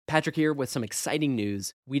Patrick here with some exciting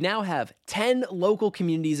news. We now have 10 local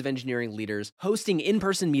communities of engineering leaders hosting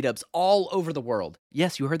in-person meetups all over the world.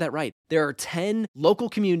 Yes, you heard that right. There are 10 local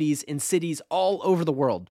communities in cities all over the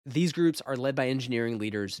world. These groups are led by engineering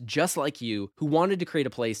leaders just like you who wanted to create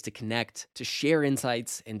a place to connect, to share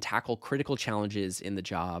insights, and tackle critical challenges in the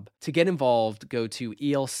job. To get involved, go to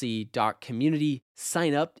elc.community.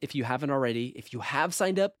 Sign up if you haven't already. If you have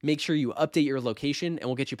signed up, make sure you update your location and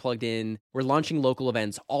we'll get you plugged in. We're launching local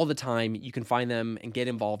events all the time. You can find them and get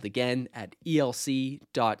involved again at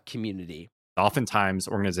elc.community. Oftentimes,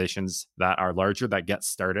 organizations that are larger that get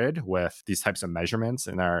started with these types of measurements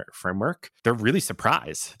in our framework, they're really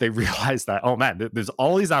surprised. They realize that, oh man, there's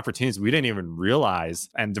all these opportunities we didn't even realize.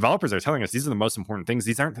 And developers are telling us these are the most important things.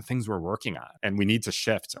 These aren't the things we're working on. And we need to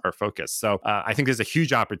shift our focus. So I think there's a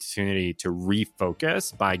huge opportunity to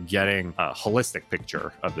refocus by getting a holistic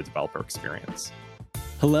picture of the developer experience.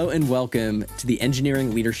 Hello and welcome to the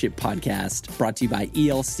Engineering Leadership Podcast, brought to you by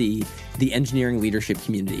ELC, the engineering leadership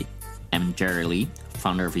community. I'm Jerry Lee,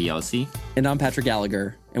 founder of ELC. And I'm Patrick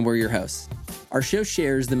Gallagher, and we're your hosts. Our show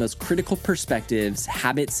shares the most critical perspectives,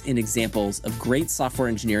 habits, and examples of great software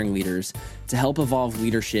engineering leaders to help evolve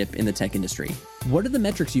leadership in the tech industry. What are the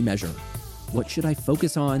metrics you measure? What should I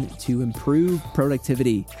focus on to improve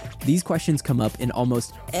productivity? These questions come up in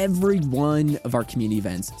almost every one of our community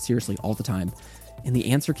events, seriously, all the time. And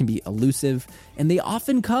the answer can be elusive, and they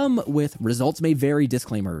often come with results may vary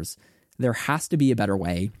disclaimers. There has to be a better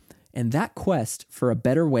way. And that quest for a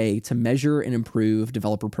better way to measure and improve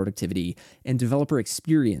developer productivity and developer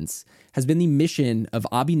experience has been the mission of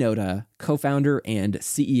Abi Noda, co-founder and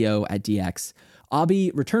CEO at DX.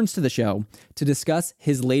 Abi returns to the show to discuss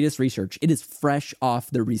his latest research. It is fresh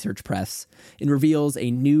off the research press and reveals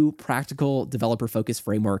a new practical developer-focused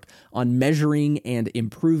framework on measuring and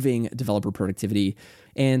improving developer productivity.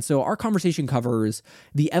 And so our conversation covers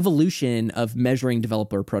the evolution of measuring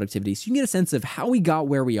developer productivity, so you can get a sense of how we got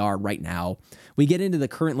where we are right now. We get into the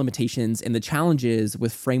current limitations and the challenges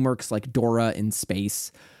with frameworks like Dora and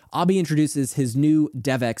Space. Abi introduces his new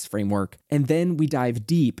DevX framework, and then we dive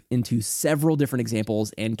deep into several different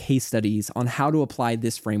examples and case studies on how to apply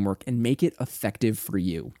this framework and make it effective for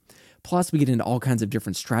you. Plus, we get into all kinds of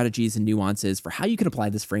different strategies and nuances for how you can apply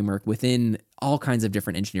this framework within all kinds of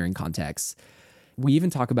different engineering contexts. We even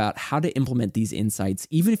talk about how to implement these insights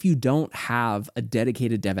even if you don't have a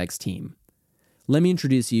dedicated DevX team. Let me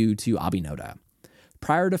introduce you to Abi Noda.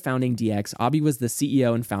 Prior to founding DX, Abi was the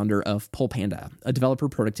CEO and founder of PullPanda, a developer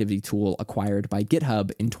productivity tool acquired by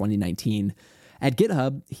GitHub in 2019. At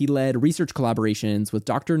GitHub, he led research collaborations with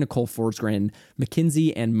Dr. Nicole Forsgren,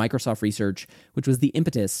 McKinsey, and Microsoft Research, which was the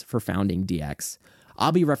impetus for founding DX.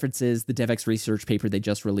 Abi references the DevX research paper they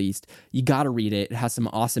just released. You gotta read it. It has some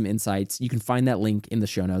awesome insights. You can find that link in the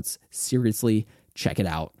show notes. Seriously, check it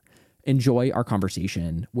out. Enjoy our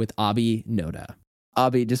conversation with Abi Noda.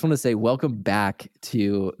 Abi, just want to say welcome back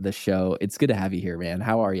to the show. It's good to have you here, man.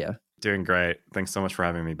 How are you? Doing great. Thanks so much for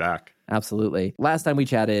having me back. Absolutely. Last time we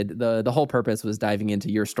chatted, the whole purpose was diving into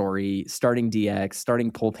your story, starting DX, starting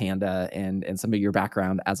PullPanda, and some of your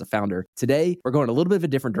background as a founder. Today, we're going a little bit of a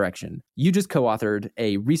different direction. You just co-authored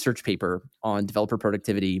a research paper on developer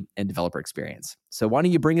productivity and developer experience. So why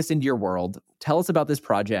don't you bring us into your world? Tell us about this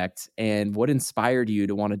project and what inspired you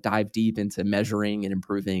to want to dive deep into measuring and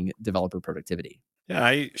improving developer productivity. Yeah,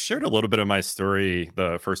 I shared a little bit of my story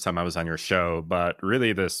the first time I was on your show, but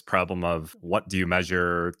really this problem of what do you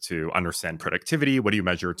measure to understand productivity? What do you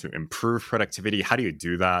measure to improve productivity? How do you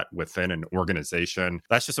do that within an organization?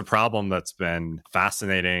 That's just a problem that's been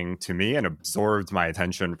fascinating to me and absorbed my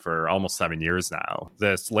attention for almost 7 years now.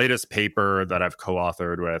 This latest paper that I've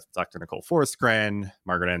co-authored with Dr. Nicole Forsgren,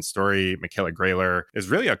 Margaret Ann Story, Michaela Grayler is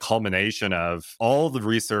really a culmination of all the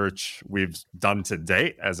research we've done to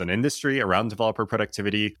date as an industry around developer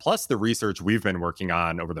productivity, plus the research we've been working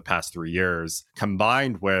on over the past 3 years,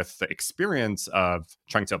 combined with the experience of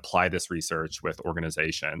trying to apply this research with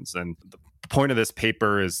organizations. And the point of this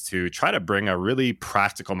paper is to try to bring a really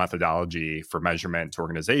practical methodology for measurement to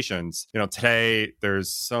organizations. Today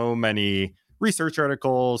there's so many research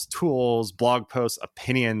articles, tools, blog posts,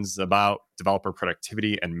 opinions about developer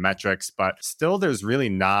productivity and metrics, but still there's really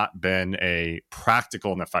not been a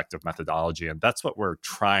practical and effective methodology. And that's what we're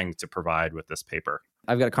trying to provide with this paper.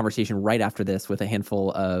 I've got a conversation right after this with a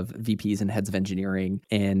handful of VPs and heads of engineering.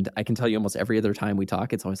 And I can tell you almost every other time we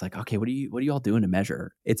talk, it's always like, okay, what are you all doing to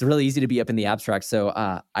measure? It's really easy to be up in the abstract. So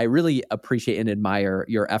I really appreciate and admire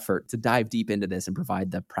your effort to dive deep into this and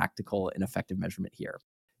provide the practical and effective measurement here.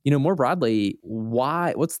 More broadly,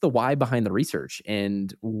 what's the why behind the research?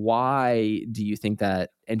 And why do you think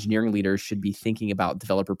that engineering leaders should be thinking about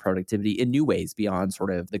developer productivity in new ways beyond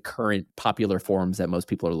sort of the current popular forms that most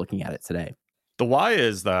people are looking at it today? The why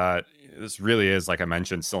is that this really is, like I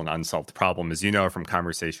mentioned, still an unsolved problem. As you know from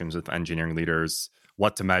conversations with engineering leaders,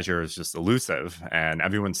 what to measure is just elusive, and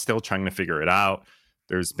everyone's still trying to figure it out.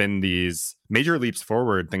 There's been these major leaps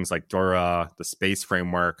forward, things like DORA, the space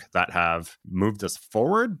framework, that have moved us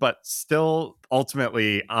forward, but still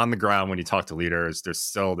ultimately on the ground, when you talk to leaders, there's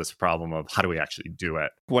still this problem of how do we actually do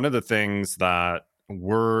it? One of the things that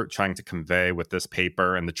we're trying to convey with this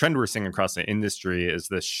paper and the trend we're seeing across the industry is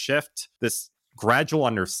this shift, this gradual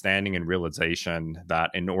understanding and realization that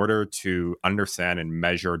in order to understand and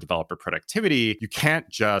measure developer productivity, you can't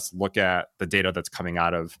just look at the data that's coming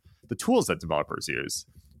out of the tools that developers use,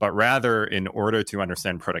 but rather, in order to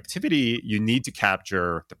understand productivity, you need to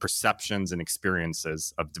capture the perceptions and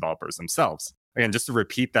experiences of developers themselves. Again, just to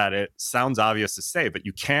repeat that, it sounds obvious to say, but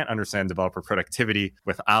you can't understand developer productivity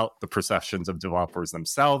without the perceptions of developers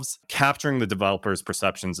themselves. Capturing the developers'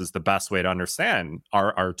 perceptions is the best way to understand,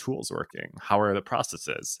 are our tools working? How are the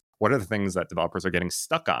processes? What are the things that developers are getting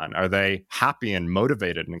stuck on? Are they happy and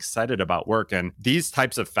motivated and excited about work? And these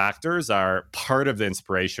types of factors are part of the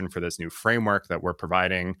inspiration for this new framework that we're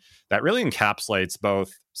providing that really encapsulates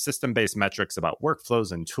both system-based metrics about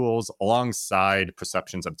workflows and tools alongside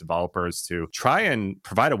perceptions of developers to try and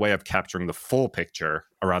provide a way of capturing the full picture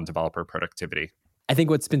around developer productivity. I think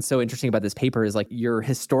what's been so interesting about this paper is like your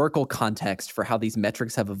historical context for how these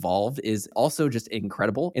metrics have evolved is also just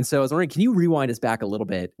incredible. And so I was wondering, can you rewind us back a little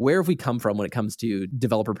bit? Where have we come from when it comes to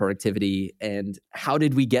developer productivity, and how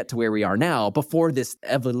did we get to where we are now before this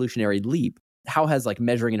evolutionary leap? How has like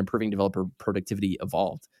measuring and improving developer productivity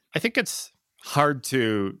evolved? I think it's hard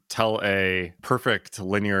to tell a perfect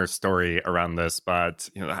linear story around this, but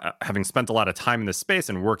having spent a lot of time in this space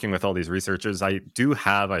and working with all these researchers, I do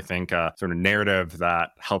have, I think, a sort of narrative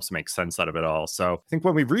that helps make sense out of it all. So I think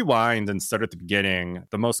when we rewind and start at the beginning,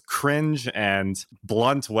 the most cringe and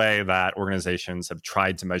blunt way that organizations have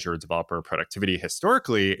tried to measure developer productivity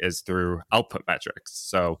historically is through output metrics.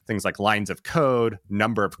 So things like lines of code,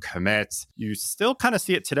 number of commits. You still kind of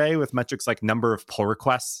see it today with metrics like number of pull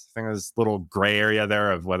requests. I think there's a little gray area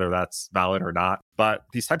there of whether that's valid or not. But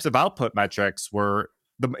these types of output metrics were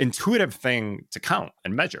the intuitive thing to count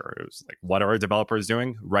and measure. It was like, what are our developers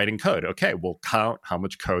doing? Writing code. Okay, we'll count how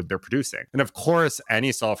much code they're producing. And of course,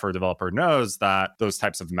 any software developer knows that those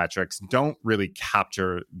types of metrics don't really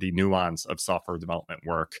capture the nuance of software development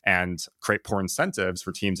work and create poor incentives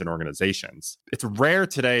for teams and organizations. It's rare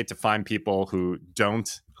today to find people who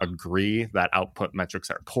don't agree that output metrics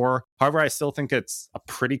are poor. However, I still think it's a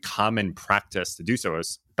pretty common practice to do so,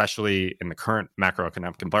 especially in the current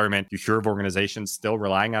macroeconomic environment. You hear of organizations still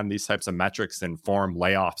relying on these types of metrics to inform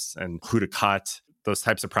layoffs and who to cut. Those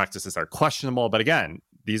types of practices are questionable. But again,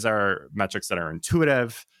 these are metrics that are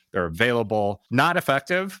intuitive, they're available, not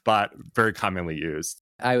effective, but very commonly used.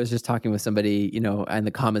 I was just talking with somebody, in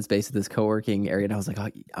the common space of this co-working area, and I was like,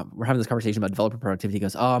 we're having this conversation about developer productivity. He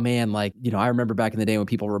goes, oh man, I remember back in the day when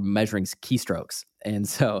people were measuring keystrokes. And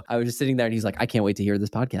so I was just sitting there and he's like, I can't wait to hear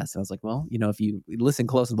this podcast. And I was like, well, if you listen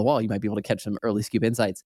close to the wall, you might be able to catch some early scoop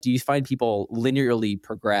insights. Do you find people linearly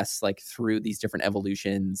progress through these different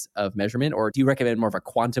evolutions of measurement? Or do you recommend more of a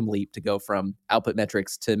quantum leap to go from output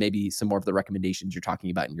metrics to maybe some more of the recommendations you're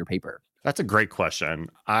talking about in your paper? That's a great question.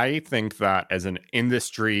 I think that as an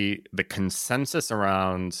industry, the consensus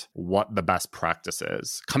around what the best practice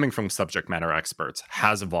is, coming from subject matter experts,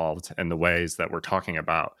 has evolved in the ways that we're talking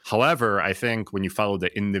about. However, I think when you follow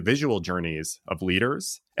the individual journeys of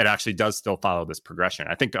leaders, it actually does still follow this progression.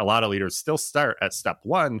 I think a lot of leaders still start at step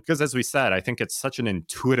one because, as we said, I think it's such an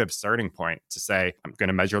intuitive starting point to say, I'm going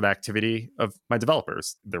to measure the activity of my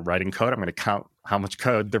developers. They're writing code. I'm going to count how much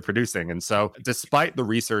code they're producing. And so despite the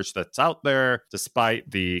research that's out there, despite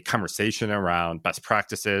the conversation around best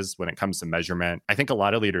practices when it comes to measurement, I think a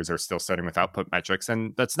lot of leaders are still starting with output metrics.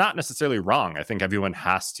 And that's not necessarily wrong. I think everyone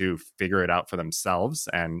has to figure it out for themselves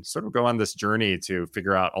and sort of go on this journey to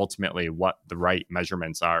figure out ultimately what the right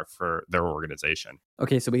measurements are for their organization.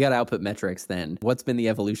 Okay, so we got output metrics then. What's been the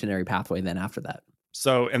evolutionary pathway then after that?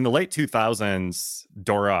 So in the late 2000s,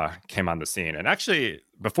 DORA came on the scene. And actually,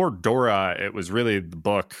 before DORA, it was really the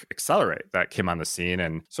book Accelerate that came on the scene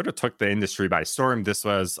and sort of took the industry by storm. This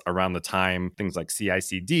was around the time things like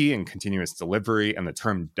CI/CD and continuous delivery and the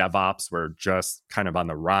term DevOps were just kind of on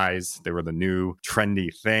the rise. They were the new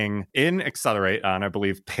trendy thing. In Accelerate, on I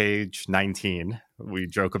believe page 19, We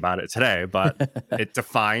joke about it today, but it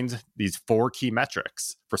defined these 4 key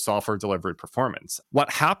metrics for software delivery performance.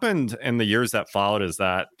 What happened in the years that followed is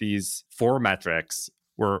that these 4 metrics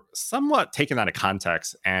were somewhat taken out of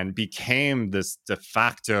context and became this de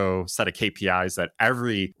facto set of KPIs that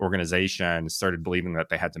every organization started believing that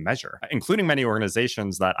they had to measure, including many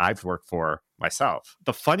organizations that I've worked for myself.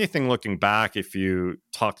 The funny thing looking back, if you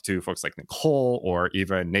talk to folks like Nicole or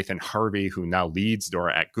even Nathan Harvey, who now leads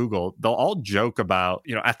Dora at Google, they'll all joke about,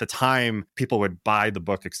 at the time, people would buy the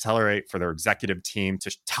book Accelerate for their executive team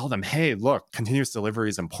to tell them, hey, look, continuous delivery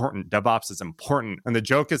is important. DevOps is important. And the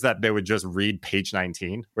joke is that they would just read page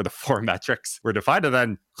 19 where the 4 metrics were defined and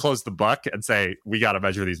then close the book and say, we got to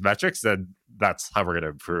measure these metrics. And that's how we're going to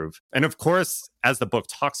improve. And of course, as the book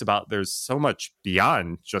talks about, there's so much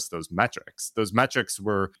beyond just those metrics. Those metrics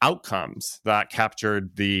were outcomes that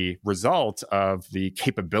captured the result of the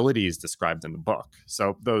capabilities described in the book.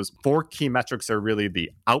 So those 4 key metrics are really the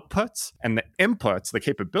outputs, and the inputs, the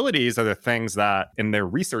capabilities, are the things that in their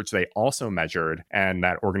research they also measured and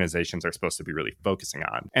that organizations are supposed to be really focusing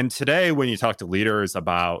on. And today, when you talk to leaders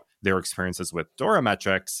about their experiences with Dora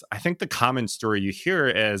metrics, I think the common story you hear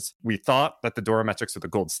is we thought that the Dora metrics were the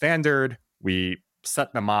gold standard. We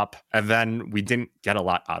set them up, and then we didn't get a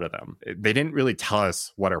lot out of them. They didn't really tell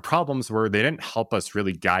us what our problems were. They didn't help us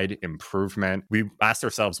really guide improvement. We asked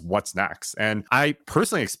ourselves, what's next? And I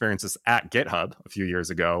personally experienced this at GitHub a few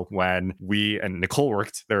years ago when we, and Nicole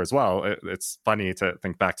worked there as well. It's funny to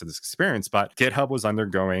think back to this experience, but GitHub was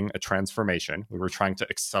undergoing a transformation. We were trying to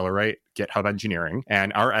accelerate GitHub engineering,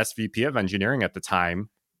 and our SVP of engineering at the time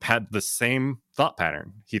had the same thought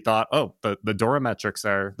pattern. He thought, the Dora metrics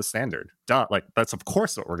are the standard. Duh, that's of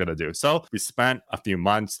course what we're going to do. So we spent a few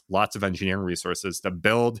months, lots of engineering resources to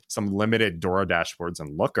build some limited Dora dashboards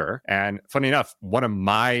in Looker. And funny enough, one of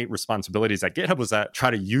my responsibilities at GitHub was to try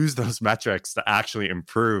to use those metrics to actually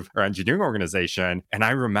improve our engineering organization. And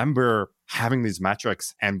I remember having these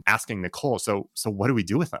metrics and asking Nicole, so what do we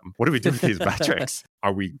do with them? What do we do with these metrics?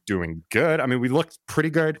 Are we doing good? I mean, we looked pretty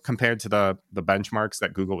good compared to the benchmarks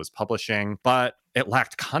that Google was publishing, but it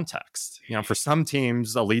lacked context. For some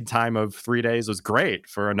teams, a lead time of 3 days was great.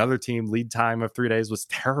 For another team, lead time of 3 days was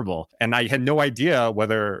terrible. And I had no idea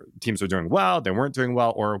whether teams were doing well, they weren't doing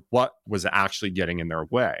well, or what was actually getting in their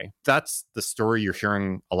way. That's the story you're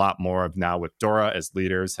hearing a lot more of now with Dora, as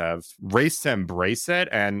leaders have raced to embrace it.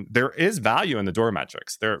 And there is value in the Dora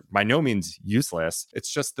metrics. They're by no means useless.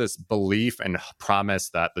 It's just this belief and promise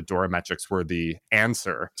that the Dora metrics were the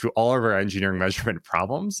answer to all of our engineering measurement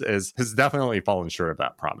problems has definitely fallen short of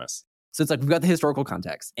that promise. So it's like we've got the historical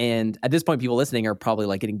context. And at this point, people listening are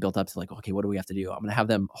probably getting built up to okay, what do we have to do? I'm going to have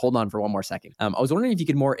them hold on for one more second. I was wondering if you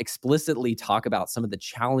could more explicitly talk about some of the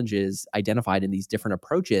challenges identified in these different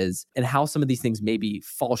approaches and how some of these things maybe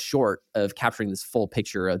fall short of capturing this full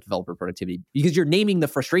picture of developer productivity, because you're naming the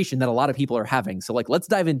frustration that a lot of people are having. So let's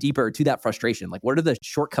dive in deeper to that frustration. What are the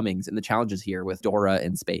shortcomings and the challenges here with Dora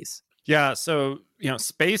and Space? Yeah, so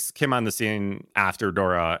Space came on the scene after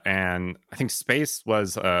Dora, and I think Space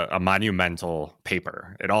was a monumental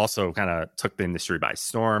paper. It also kind of took the industry by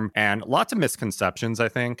storm, and lots of misconceptions, I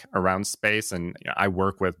think, around Space. And I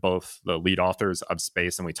work with both the lead authors of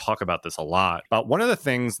Space, and we talk about this a lot. But one of the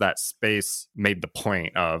things that Space made the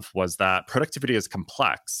point of was that productivity is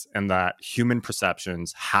complex and that human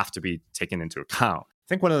perceptions have to be taken into account. I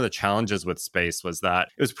think one of the challenges with Space was that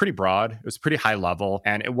it was pretty broad, it was pretty high level,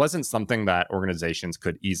 and it wasn't something that organizations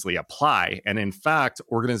could easily apply. And in fact,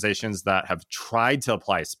 organizations that have tried to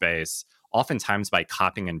apply Space, oftentimes by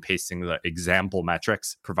copying and pasting the example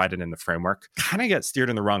metrics provided in the framework, kind of get steered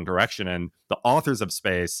in the wrong direction. And the authors of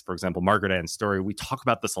Space, for example, Margaret Ann's story, we talk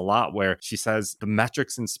about this a lot, where she says the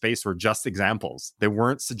metrics in Space were just examples. They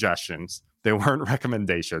weren't suggestions. They weren't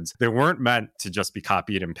recommendations. They weren't meant to just be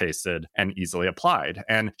copied and pasted and easily applied.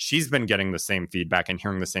 And she's been getting the same feedback and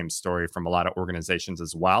hearing the same story from a lot of organizations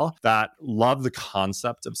as well that love the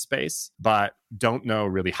concept of Space, but don't know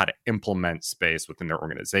really how to implement Space within their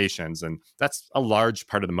organizations. And that's a large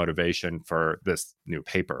part of the motivation for this new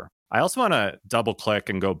paper. I also want to double click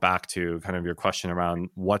and go back to kind of your question around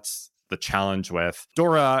what's the challenge with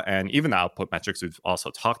Dora and even the output metrics we've also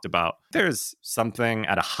talked about. There's something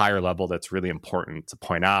at a higher level that's really important to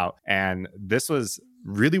point out. And this was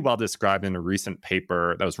really well described in a recent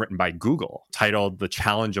paper that was written by Google titled The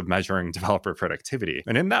Challenge of Measuring Developer Productivity.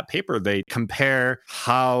 And in that paper, they compare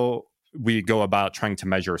how we go about trying to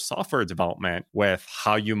measure software development with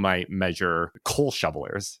how you might measure coal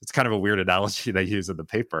shovelers. It's kind of a weird analogy they use in the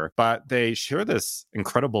paper, but they share this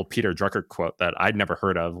incredible Peter Drucker quote that I'd never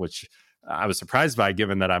heard of, which I was surprised by,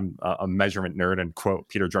 given that I'm a measurement nerd and quote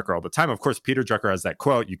Peter Drucker all the time. Of course, Peter Drucker has that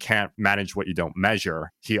quote, you can't manage what you don't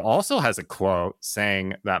measure. He also has a quote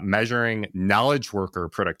saying that measuring knowledge worker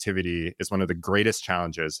productivity is one of the greatest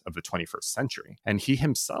challenges of the 21st century. And he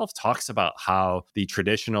himself talks about how the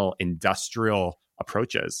traditional industrial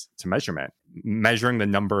approaches to measurement, measuring the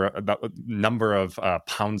number of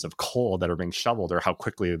pounds of coal that are being shoveled or how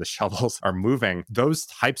quickly the shovels are moving, those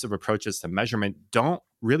types of approaches to measurement don't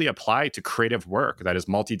really apply to creative work that is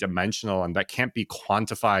multidimensional and that can't be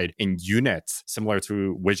quantified in units, similar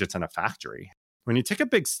to widgets in a factory. When you take a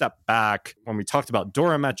big step back, when we talked about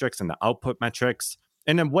Dora metrics and the output metrics,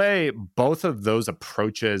 in a way, both of those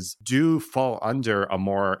approaches do fall under a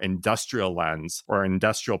more industrial lens or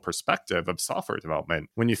industrial perspective of software development.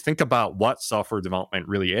 When you think about what software development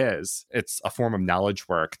really is, it's a form of knowledge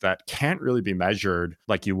work that can't really be measured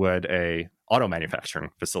like you would a auto manufacturing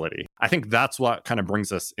facility. I think that's what kind of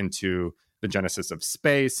brings us into the genesis of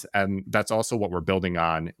space. And that's also what we're building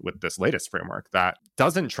on with this latest framework that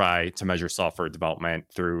doesn't try to measure software development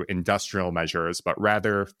through industrial measures, but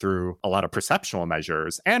rather through a lot of perceptual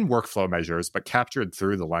measures and workflow measures, but captured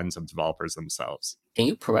through the lens of developers themselves. Can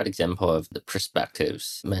you provide example of the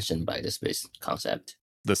perspectives mentioned by the space concept?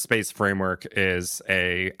 The SPACE framework is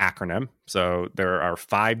an acronym. So there are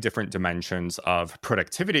 5 different dimensions of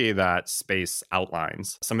productivity that SPACE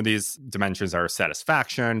outlines. Some of these dimensions are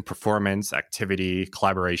satisfaction, performance, activity,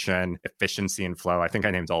 collaboration, efficiency, and flow. I think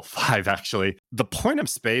I named all 5, actually. The point of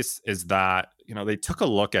SPACE is that they took a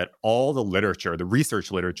look at all the literature, the research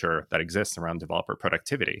literature that exists around developer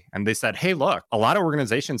productivity. And they said, hey, look, a lot of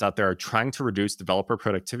organizations out there are trying to reduce developer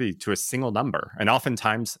productivity to a single number. And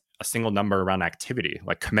oftentimes a single number around activity,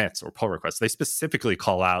 like commits or pull requests. They specifically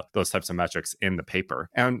call out those types of metrics in the paper.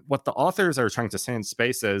 And what the authors are trying to say in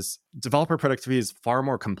SPACE is developer productivity is far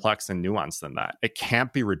more complex and nuanced than that. It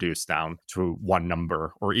can't be reduced down to one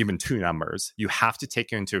number or even 2 numbers. You have to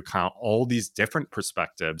take into account all these different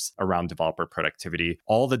perspectives around developer productivity,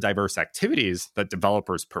 all the diverse activities that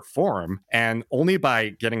developers perform. And only by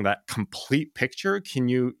getting that complete picture can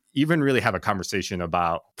you even really have a conversation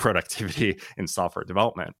about productivity in software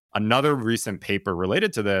development. Another recent paper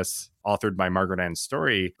related to this, authored by Margaret Ann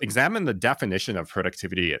Story, examined the definition of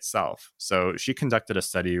productivity itself. So she conducted a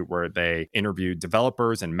study where they interviewed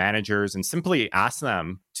developers and managers and simply asked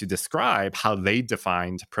them to describe how they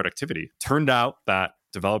defined productivity. Turned out that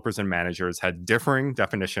developers and managers had differing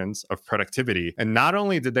definitions of productivity. And not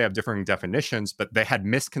only did they have differing definitions, but they had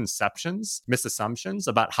misassumptions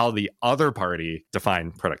about how the other party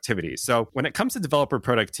defined productivity. So when it comes to developer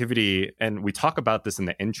productivity, and we talk about this in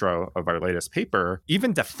the intro of our latest paper,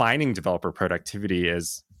 even defining developer productivity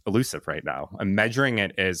is elusive right now, and measuring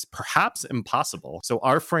it is perhaps impossible. So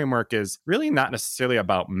our framework is really not necessarily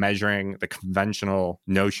about measuring the conventional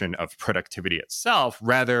notion of productivity itself.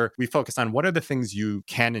 Rather, we focus on what are the things you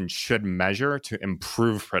can and should measure to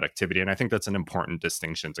improve productivity. And I think that's an important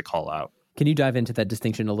distinction to call out. Can you dive into that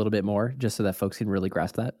distinction a little bit more, just so that folks can really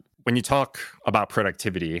grasp that? When you talk about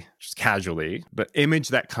productivity, just casually, the image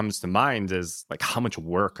that comes to mind is like, how much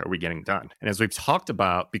work are we getting done? And as we've talked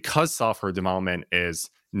about, because software development is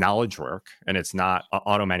knowledge work and it's not an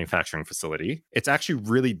auto manufacturing facility, it's actually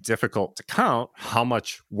really difficult to count how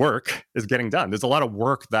much work is getting done. There's a lot of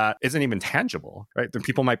work that isn't even tangible, right? That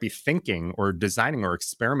people might be thinking or designing or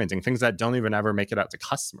experimenting, things that don't even ever make it out to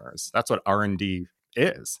customers. That's what R&D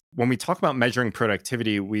is. When we talk about measuring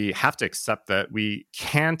productivity, we have to accept that we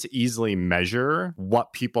can't easily measure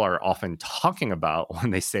what people are often talking about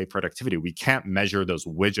when they say productivity. We can't measure those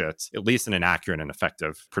widgets, at least in an accurate and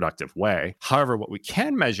effective, productive way. However, what we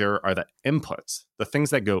can measure are the inputs, the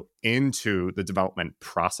things that go into the development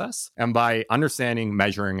process. And by understanding,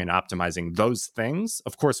 measuring, and optimizing those things,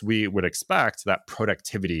 of course, we would expect that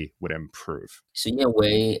productivity would improve. So in a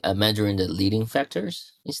way, measuring the leading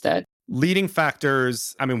factors instead? Leading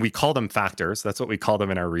factors, we call them factors. That's what we call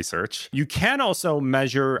them in our research. You can also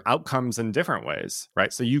measure outcomes in different ways,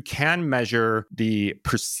 right? So you can measure the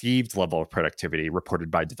perceived level of productivity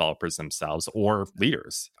reported by developers themselves or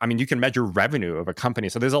leaders. You can measure revenue of a company.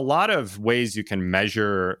 So there's a lot of ways you can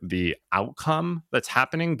measure the outcome that's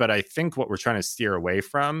happening. But I think what we're trying to steer away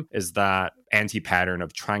from is that anti-pattern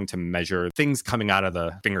of trying to measure things coming out of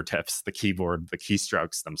the fingertips, the keyboard, the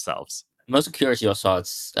keystrokes themselves. I'm also curious your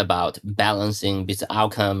thoughts about balancing business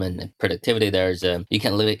outcome and productivity. You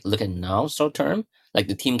can look at now short term, like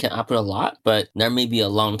the team can output a lot, but there may be a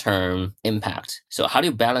long-term impact. So how do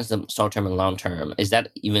you balance the short term and long term? Is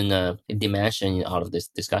that even a dimension in all of these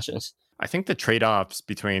discussions? I think the trade-offs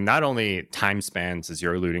between not only time spans, as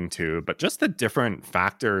you're alluding to, but just the different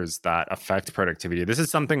factors that affect productivity. This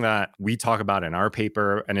is something that we talk about in our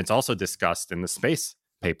paper, and it's also discussed in the space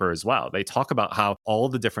paper as well. They talk about how all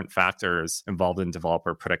the different factors involved in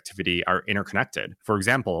developer productivity are interconnected. For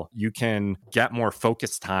example, you can get more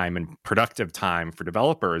focused time and productive time for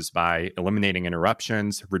developers by eliminating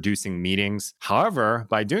interruptions, reducing meetings. However,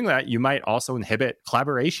 by doing that, you might also inhibit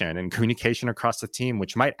collaboration and communication across the team,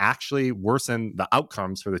 which might actually worsen the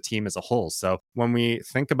outcomes for the team as a whole. So when we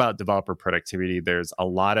think about developer productivity, there's a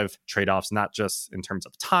lot of trade-offs, not just in terms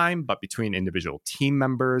of time, but between individual team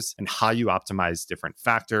members and how you optimize different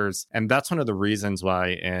factors. And that's one of the reasons why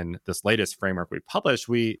in this latest framework we published,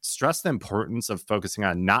 we stress the importance of focusing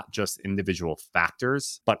on not just individual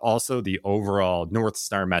factors, but also the overall North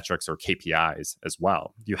Star metrics or KPIs as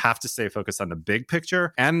well. You have to stay focused on the big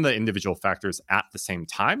picture and the individual factors at the same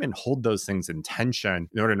time and hold those things in tension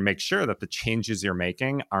in order to make sure that the changes you're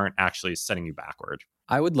making aren't actually setting you backward.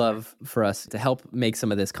 I would love for us to help make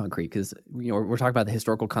some of this concrete because we're talking about the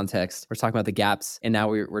historical context, we're talking about the gaps, and now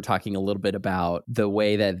we're talking a little bit about the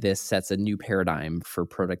way that this sets a new paradigm for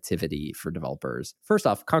productivity for developers. First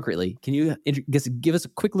off, concretely, can you give us a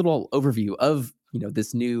quick little overview of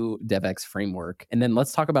this new DevX framework, and then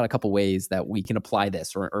let's talk about a couple ways that we can apply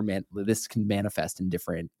this or this can manifest in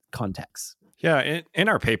different contexts. Yeah, in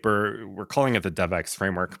our paper, we're calling it the DevX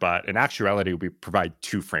framework, but in actuality, we provide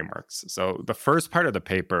two frameworks. So the first part of the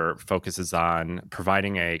paper focuses on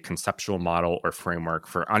providing a conceptual model or framework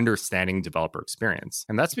for understanding developer experience.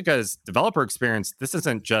 And that's because developer experience, this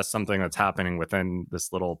isn't just something that's happening within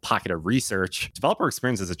this little pocket of research. Developer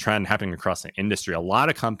experience is a trend happening across the industry. A lot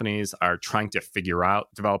of companies are trying to figure out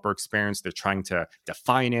developer experience. They're trying to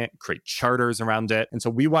define it, create charters around it. And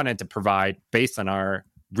so we wanted to provide, based on our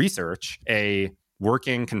research, a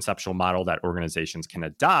working conceptual model that organizations can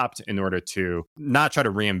adopt in order to not try to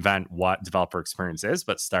reinvent what developer experience is,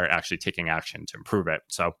 but start actually taking action to improve it.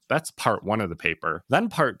 So that's part one of the paper. Then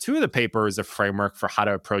part two of the paper is a framework for how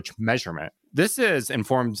to approach measurement. This is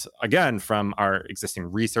informed, again, from our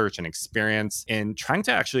existing research and experience in trying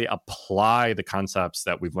to actually apply the concepts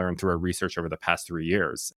that we've learned through our research over the past 3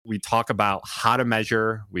 years. We talk about how to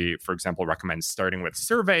measure. We, for example, recommend starting with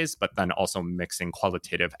surveys, but then also mixing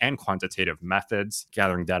qualitative and quantitative methods,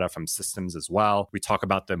 gathering data from systems as well. We talk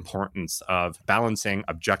about the importance of balancing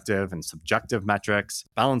objective and subjective metrics,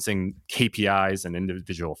 balancing KPIs and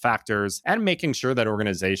individual factors, and making sure that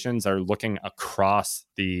organizations are looking across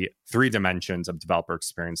the three dimensions of developer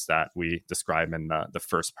experience that we describe in the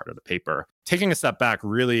first part of the paper. Taking a step back,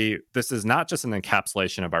 really, this is not just an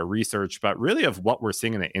encapsulation of our research, but really of what we're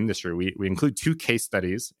seeing in the industry. We include 2 case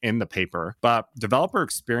studies in the paper, but developer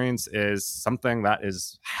experience is something that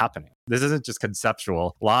is happening. This isn't just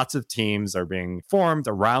conceptual. Lots of teams are being formed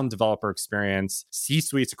around developer experience.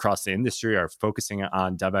 C-suites across the industry are focusing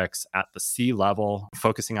on DevX at the C level,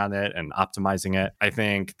 focusing on it and optimizing it. I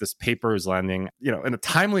think this paper is landing, in a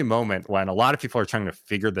timely moment when a lot of people are trying to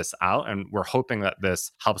figure this out, and we're hoping that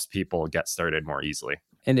this helps people get started more easily.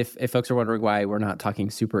 And if folks are wondering why we're not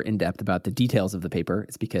talking super in-depth about the details of the paper,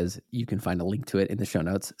 it's because you can find a link to it in the show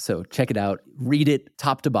notes. So check it out, read it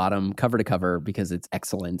top to bottom, cover to cover, because it's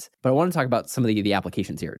excellent. But I want to talk about some of the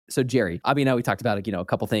applications here. So Jerry, Abi and I, we talked about a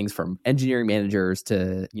couple things from engineering managers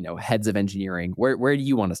to heads of engineering. Where do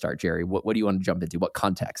you want to start, Jerry? What do you want to jump into? What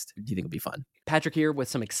context do you think will be fun? Patrick here with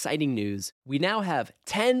some exciting news. We now have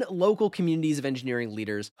 10 local communities of engineering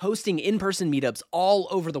leaders hosting in-person meetups all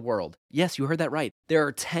over the world. Yes, you heard that right. There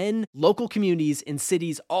are 10 local communities in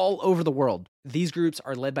cities all over the world. These groups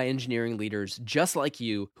are led by engineering leaders just like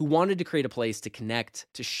you who wanted to create a place to connect,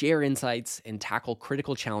 to share insights, and tackle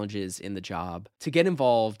critical challenges in the job. To get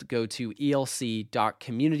involved, go to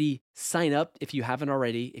elc.community. Sign up if you haven't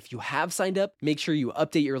already. If you have signed up, make sure you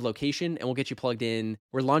update your location and we'll get you plugged in.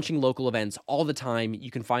 We're launching local events all the time.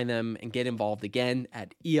 You can find them and get involved again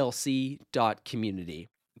at elc.community.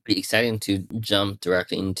 Pretty exciting to jump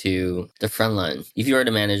directly into the front line. If you are the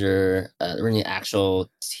manager, running the actual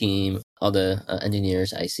team, all the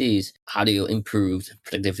engineers, ICs, how do you improve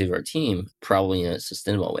productivity of your team? Probably in a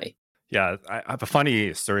sustainable way. Yeah, I have a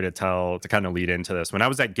funny story to tell to kind of lead into this. When I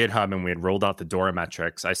was at GitHub and we had rolled out the DORA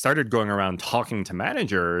metrics, I started going around talking to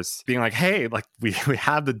managers, being like, hey, we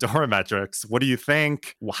have the DORA metrics. What do you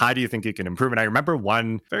think? Well, how do you think you can improve? And I remember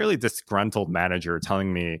one fairly disgruntled manager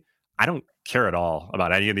telling me, I don't care at all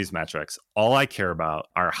about any of these metrics. All I care about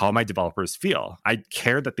are how my developers feel. I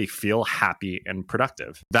care that they feel happy and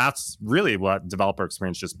productive. That's really what developer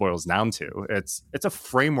experience just boils down to. It's a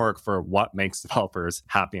framework for what makes developers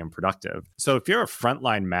happy and productive. So if you're a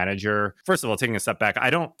frontline manager, first of all, taking a step back, I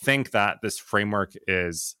don't think that this framework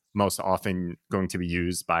is most often going to be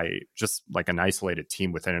used by just like an isolated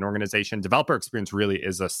team within an organization. Developer experience really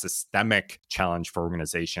is a systemic challenge for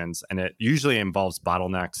organizations, and it usually involves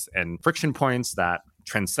bottlenecks and friction points that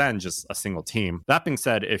transcend just a single team. That being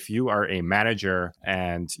said, if you are a manager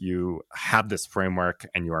and you have this framework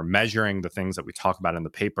and you are measuring the things that we talk about in the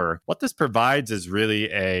paper, what this provides is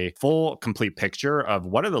really a full, complete picture of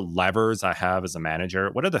what are the levers I have as a manager,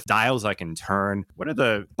 what are the dials I can turn, what are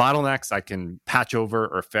the bottlenecks I can patch over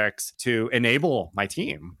or fix to enable my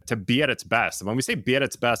team to be at its best. And when we say be at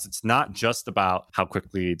its best, it's not just about how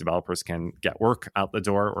quickly developers can get work out the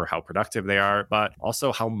door or how productive they are, but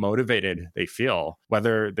also how motivated they feel,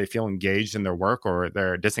 whether they feel engaged in their work or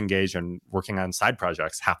they're disengaged and working on side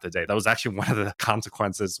projects half the day. That was actually one of the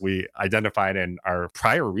consequences we identified in our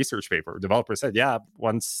prior research paper. Developers said, yeah,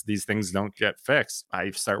 once these things don't get fixed,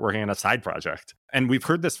 I start working on a side project. And we've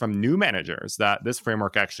heard this from new managers that this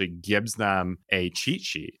framework actually gives them a cheat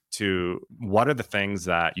sheet to what are the things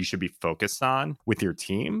that you should be focused on with your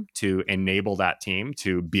team to enable that team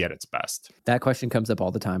to be at its best. That question comes up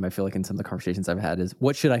all the time. I feel like in some of the conversations I've had is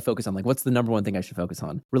what should I focus on? Like, what's the number one thing I should focus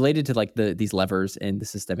on? Related to like these levers and the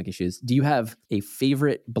systemic issues, do you have a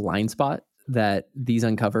favorite blind spot that these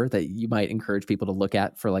uncover that you might encourage people to look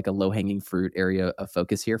at for like a low-hanging fruit area of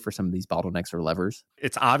focus here for some of these bottlenecks or levers?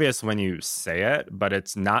 It's obvious when you say it, but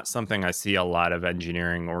it's not something I see a lot of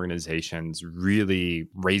engineering organizations really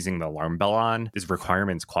raising the alarm bell on is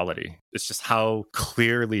requirements quality. It's just how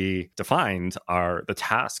clearly defined are the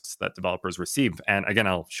tasks that developers receive. And again,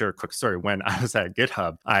 I'll share a quick story. When I was at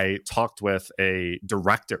GitHub, I talked with a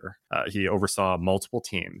director. He oversaw multiple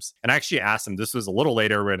teams. And I actually asked him, this was a little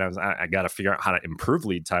later when I got to figure out how to improve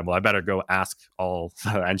lead time. Well, I better go ask all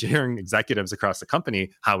the engineering executives across the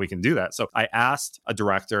company how we can do that. So I asked a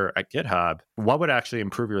director at GitHub, what would actually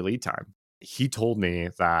improve your lead time? He told me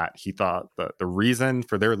that he thought the reason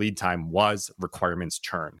for their lead time was requirements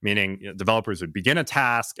churn, meaning developers would begin a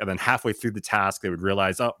task and then halfway through the task, they would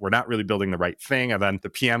realize, oh, we're not really building the right thing. And then the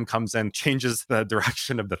PM comes in, changes the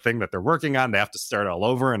direction of the thing that they're working on. They have to start all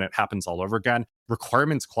over and it happens all over again.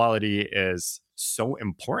 Requirements quality is so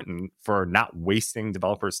important for not wasting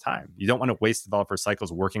developers' time. You don't want to waste developer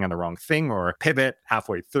cycles working on the wrong thing or pivot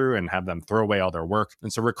halfway through and have them throw away all their work.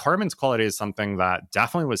 And so requirements quality is something that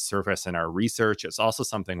definitely was surfaced in our research. It's also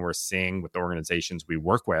something we're seeing with the organizations we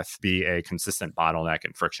work with be a consistent bottleneck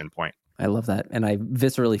and friction point. I love that. And I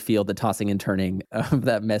viscerally feel the tossing and turning of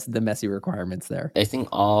that the messy requirements there. I think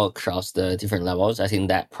all across the different levels, I think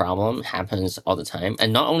that problem happens all the time.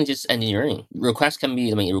 And not only just engineering.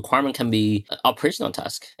 Requirement can be an operational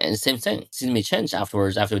task. And the same thing. It may change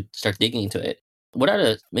afterwards after we start digging into it. What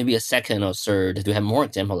are maybe a second or third to have more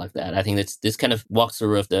example like that? I think this kind of walking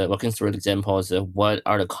through the examples of what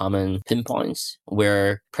are the common pinpoints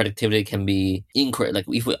where productivity can be increased. Like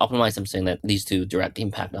if we optimize something that leads to direct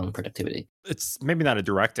impact on productivity. It's maybe not a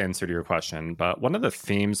direct answer to your question, but one of the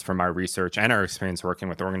themes from our research and our experience working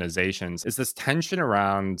with organizations is this tension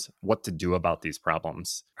around what to do about these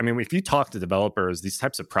problems. I mean, if you talk to developers, these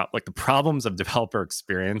types of the problems of developer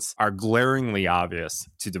experience are glaringly obvious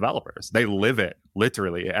to developers. They live it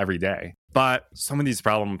literally every day. But some of these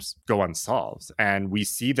problems go unsolved. And we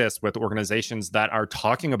see this with organizations that are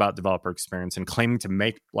talking about developer experience and claiming to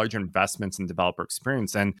make larger investments in developer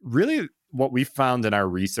experience. And really, what we found in our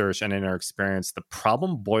research and in our experience, the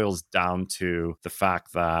problem boils down to the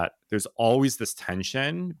fact that there's always this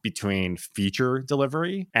tension between feature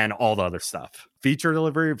delivery and all the other stuff. Feature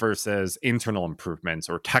delivery versus internal improvements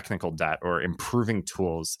or technical debt or improving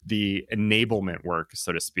tools, the enablement work,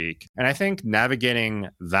 so to speak. And I think navigating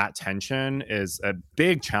that tension is a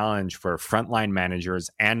big challenge for frontline managers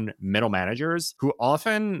and middle managers who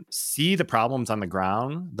often see the problems on the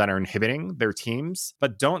ground that are inhibiting their teams,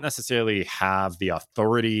 but don't necessarily have the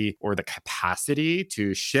authority or the capacity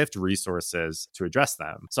to shift resources to address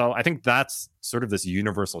them. So I think that's sort of this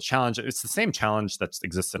universal challenge. It's the same challenge that's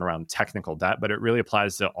existed around technical debt, but it really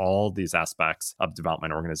applies to all these aspects of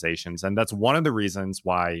development organizations. And that's one of the reasons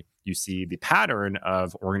why you see the pattern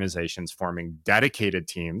of organizations forming dedicated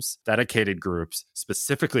teams, dedicated groups,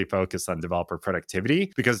 specifically focused on developer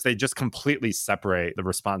productivity, because they just completely separate the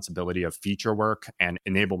responsibility of feature work and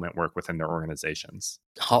enablement work within their organizations.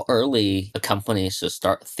 How early a company should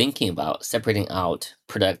start thinking about separating out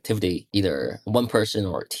productivity, either one person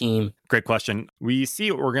or a team, Great question. We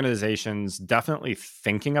see organizations definitely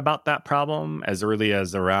thinking about that problem as early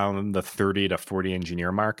as around the 30 to 40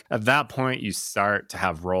 engineer mark. At that point, you start to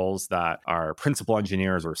have roles that are principal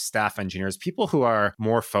engineers or staff engineers, people who are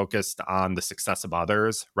more focused on the success of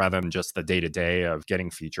others rather than just the day-to-day of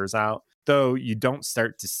getting features out. Though you don't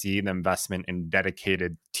start to see the investment in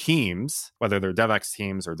dedicated teams, whether they're DevX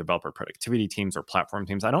teams or developer productivity teams or platform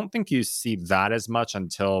teams. I don't think you see that as much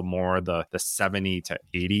until more the 70 to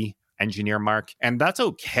 80 engineer mark. And that's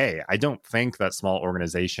okay. I don't think that small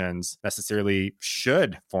organizations necessarily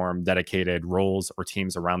should form dedicated roles or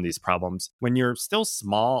teams around these problems. When you're still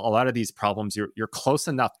small, a lot of these problems, you're close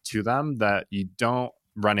enough to them that you don't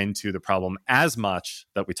run into the problem as much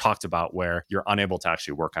that we talked about where you're unable to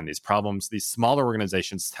actually work on these problems. These smaller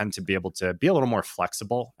organizations tend to be able to be a little more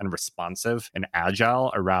flexible and responsive and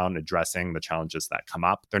agile around addressing the challenges that come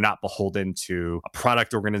up. They're not beholden to a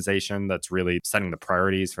product organization that's really setting the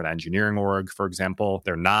priorities for the engineering org, for example.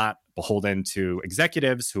 They're not beholden to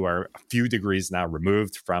executives who are a few degrees now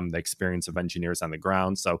removed from the experience of engineers on the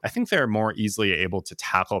ground. So I think they're more easily able to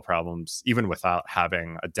tackle problems even without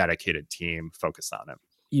having a dedicated team focused on it.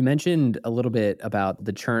 You mentioned a little bit about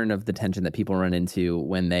the churn of the tension that people run into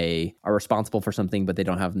when they are responsible for something, but they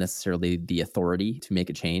don't have necessarily the authority to make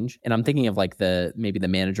a change. And I'm thinking of like maybe the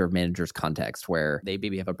manager of managers context where they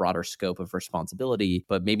maybe have a broader scope of responsibility,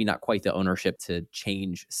 but maybe not quite the ownership to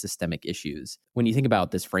change systemic issues. When you think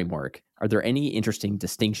about this framework, are there any interesting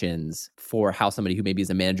distinctions for how somebody who maybe is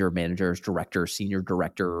a manager of managers, director, senior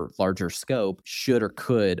director, larger scope should or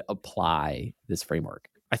could apply this framework?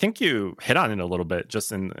 I think you hit on it a little bit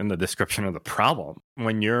just in the description of the problem.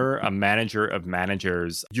 When you're a manager of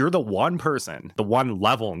managers, you're the one person, the one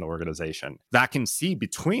level in the organization that can see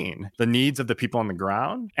between the needs of the people on the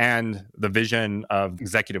ground and the vision of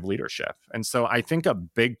executive leadership. And so I think a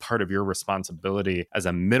big part of your responsibility as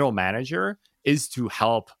a middle manager is to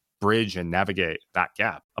help bridge and navigate that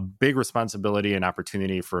gap. A big responsibility and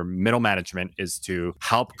opportunity for middle management is to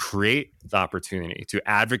help create the opportunity to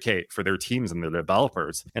advocate for their teams and their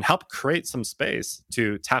developers and help create some space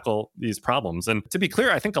to tackle these problems. And to be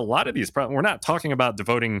clear, I think a lot of these problems, we're not talking about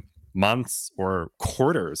devoting months or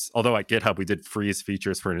quarters, although at GitHub, we did freeze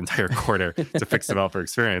features for an entire quarter to fix developer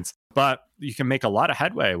experience. But you can make a lot of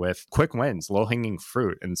headway with quick wins, low-hanging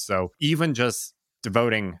fruit. And so even just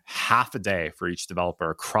devoting half a day for each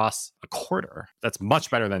developer across a quarter, that's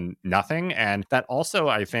much better than nothing. And that also,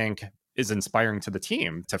 I think, is inspiring to the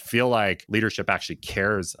team to feel like leadership actually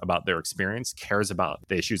cares about their experience, cares about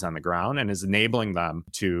the issues on the ground, and is enabling them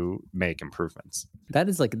to make improvements.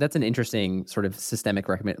 That's an interesting sort of systemic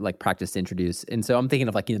practice to introduce. And so I'm thinking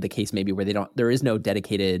of the case maybe where there is no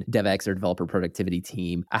dedicated DevX or developer productivity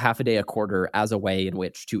team, a half a day, a quarter as a way in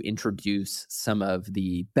which to introduce some of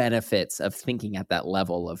the benefits of thinking at that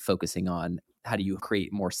level of focusing on how do you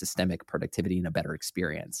create more systemic productivity and a better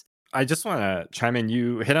experience. I just want to chime in.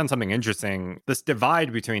 You hit on something interesting. This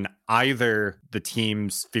divide between either the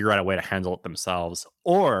teams figure out a way to handle it themselves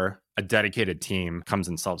or a dedicated team comes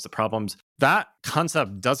and solves the problems. That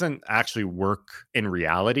concept doesn't actually work in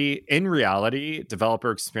reality. In reality, developer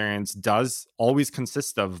experience does always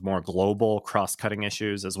consist of more global cross-cutting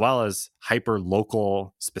issues as well as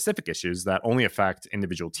hyper-local specific issues that only affect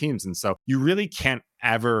individual teams. And so you really can't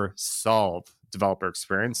ever solve developer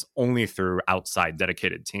experience only through outside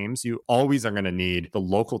dedicated teams. You always are going to need the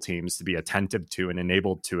local teams to be attentive to and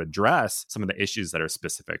enabled to address some of the issues that are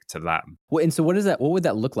specific to them. Well, and so what would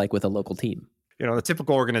that look like with a local team? The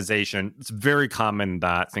typical organization, it's very common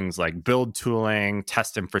that things like build tooling,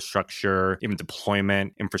 test infrastructure, even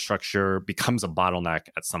deployment infrastructure becomes a bottleneck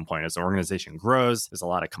at some point. As the organization grows, there's a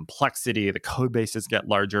lot of complexity. The code bases get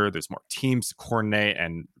larger. There's more teams to coordinate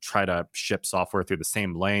and try to ship software through the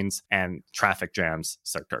same lanes, and traffic jams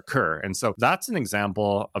start to occur. And so that's an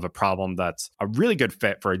example of a problem that's a really good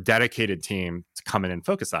fit for a dedicated team to come in and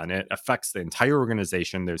focus on. It affects the entire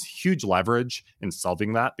organization. There's huge leverage in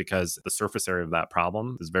solving that because the surface area of that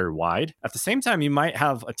problem is very wide. At the same time, you might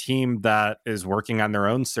have a team that is working on their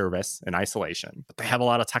own service in isolation, but they have a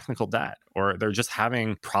lot of technical debt, or they're just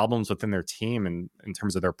having problems within their team in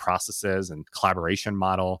terms of their processes and collaboration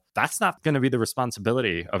model. That's not going to be the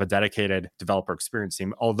responsibility of a dedicated developer experience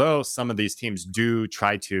team. Although some of these teams do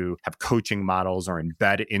try to have coaching models or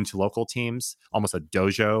embed into local teams, almost a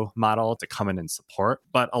dojo model to come in and support.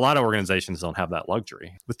 But a lot of organizations don't have that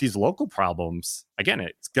luxury. With these local problems, again,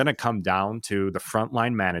 it's going to come down to the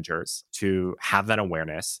frontline managers to have that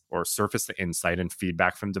awareness or surface the insight and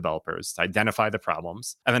feedback from developers to identify the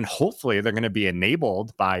problems. And then hopefully they're going to be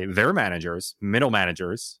enabled by their managers, middle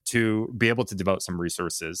managers, to be able to devote some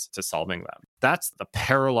resources to solving them. that's the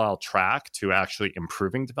parallel track to actually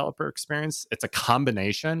improving developer experience. It's a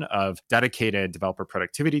combination of dedicated developer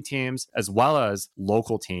productivity teams, as well as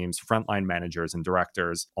local teams, frontline managers and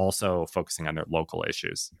directors also focusing on their local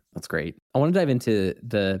issues. That's great. I want to dive into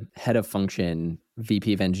the head of function,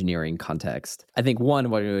 VP of engineering context. I think one, I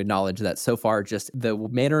want to acknowledge that so far, just the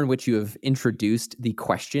manner in which you have introduced the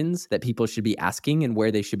questions that people should be asking and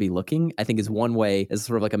where they should be looking, I think is one way, as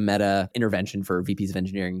sort of like a meta intervention for VPs of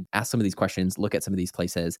engineering. Ask some of these questions, look at some of these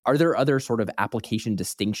places. Are there other sort of application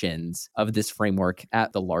distinctions of this framework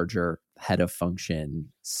at the larger head of function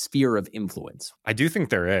sphere of influence? I do think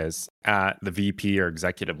there is. At the VP or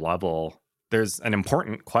executive level, there's an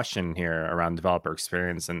important question here around developer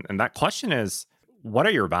experience. And that question is, what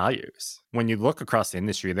are your values? When you look across the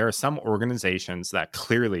industry, there are some organizations that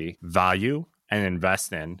clearly value and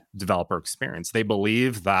invest in developer experience. They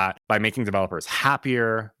believe that by making developers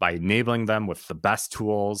happier, by enabling them with the best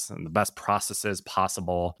tools and the best processes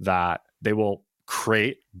possible, that they will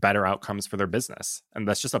create better outcomes for their business. And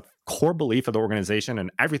that's just a core belief of the organization,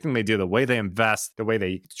 and everything they do, the way they invest, the way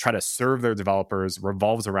they try to serve their developers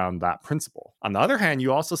revolves around that principle. On the other hand,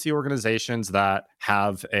 you also see organizations that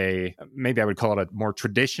have maybe I would call it a more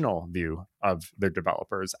traditional view of their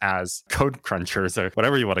developers as code crunchers or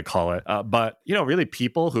whatever you want to call it. But, really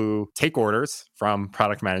people who take orders from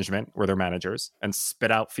product management or their managers and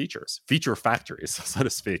spit out feature factories, so to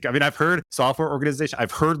speak. I mean, I've heard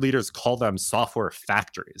leaders call them software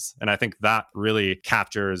factories. And I think that really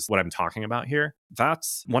captures what I'm talking about here.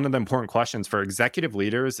 That's one of the important questions for executive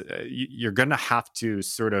leaders. You're going to have to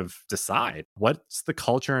sort of decide, what's the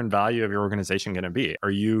culture and value of your organization going to be?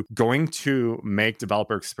 Are you going to make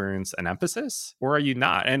developer experience an emphasis, or are you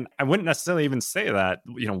not? And I wouldn't necessarily even say that,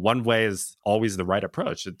 one way is always the right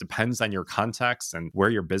approach. It depends on your context and where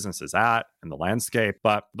your business is at and the landscape.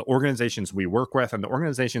 But the organizations we work with and the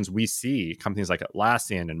organizations we see, companies like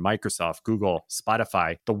Atlassian and Microsoft, Google,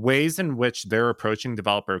 Spotify, the ways in which they're approaching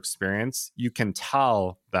developer experience, you can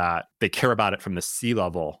tell that they care about it from the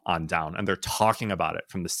C-level on down, and they're talking about it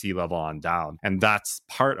from the C-level on down. And that's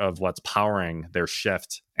part of what's powering their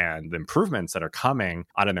shift and the improvements that are coming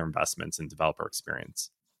out of their investments in developer experience.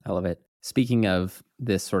 I love it. Speaking of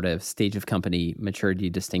this sort of stage of company maturity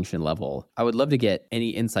distinction level, I would love to get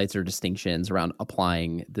any insights or distinctions around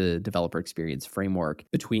applying the developer experience framework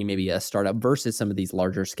between maybe a startup versus some of these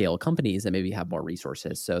larger scale companies that maybe have more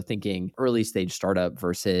resources. So thinking early stage startup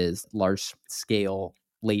versus large scale,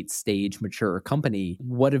 late stage mature company,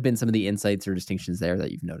 what have been some of the insights or distinctions there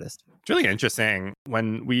that you've noticed? It's really interesting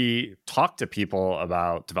when we talk to people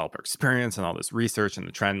about developer experience and all this research and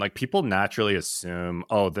the trend, like people naturally assume,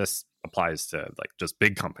 oh, this applies to like just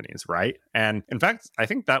big companies, right? And in fact, I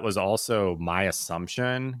think that was also my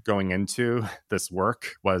assumption going into this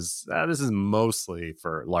work was this is mostly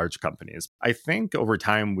for large companies. I think over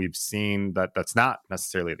time we've seen that that's not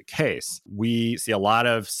necessarily the case. We see a lot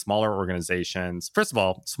of smaller organizations. First of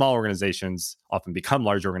all, small organizations often become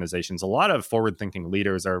large organizations. A lot of forward-thinking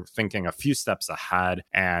leaders are thinking a few steps ahead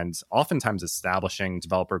and oftentimes establishing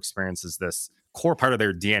developer experience as this core part of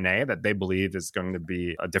their DNA that they believe is going to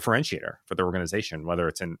be a differentiator for their organization, whether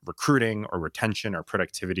it's in recruiting or retention or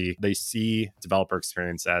productivity. They see developer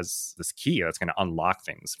experience as this key that's going to unlock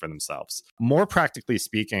things for themselves. More practically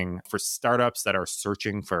speaking, for startups that are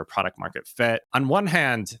searching for a product market fit, on one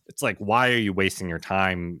hand, it's like, why are you wasting your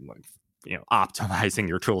time optimizing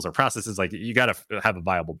your tools or processes? Like, you got to have a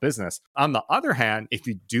viable business. On the other hand, if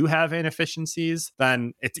you do have inefficiencies,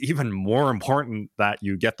 then it's even more important that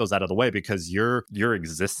you get those out of the way, because your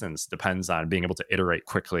existence depends on being able to iterate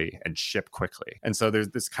quickly and ship quickly. And so there's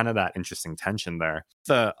this kind of that interesting tension there.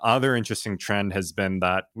 The other interesting trend has been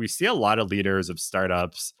that we see a lot of leaders of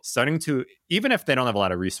startups starting to, even if they don't have a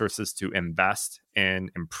lot of resources to invest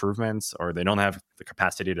in improvements, or they don't have the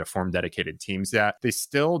capacity to form dedicated teams yet, they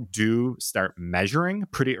still do start measuring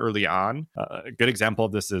pretty early on. A good example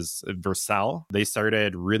of this is Vercel. They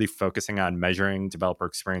started really focusing on measuring developer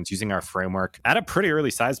experience using our framework at a pretty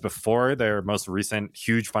early size before their most recent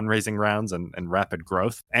huge fundraising rounds and rapid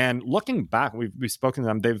growth. And looking back, we've spoken to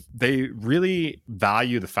them, they really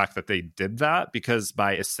value the fact that they did that, because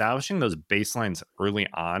by establishing those baselines early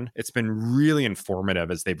on, it's been really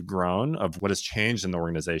informative as they've grown of what has changed in the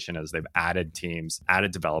organization as they've added teams,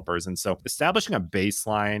 added developers. And so establishing a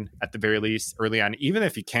baseline at the very least early on, even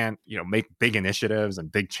if you can't, make big initiatives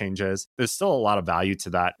and big changes, there's still a lot of value to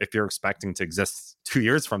that. If you're expecting to exist 2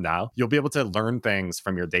 years from now, you'll be able to learn things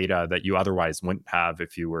from your data that you otherwise wouldn't have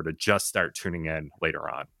if you were to just start tuning in later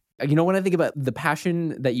on. When I think about the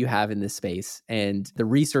passion that you have in this space and the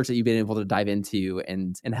research that you've been able to dive into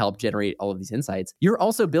and help generate all of these insights, you're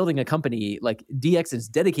also building a company like DX is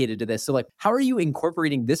dedicated to this. So like, how are you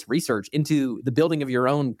incorporating this research into the building of your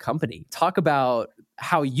own company? Talk about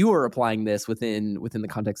how you are applying this within the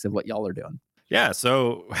context of what y'all are doing. Yeah.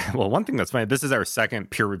 So, well, one thing that's funny, this is our second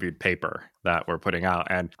peer-reviewed paper that we're putting out.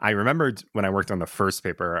 And I remembered when I worked on the first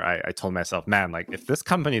paper, I told myself, man, like if this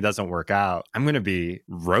company doesn't work out, I'm going to be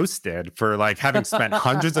roasted for like having spent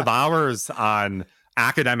hundreds of hours on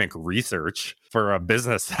academic research for a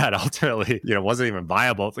business that ultimately, wasn't even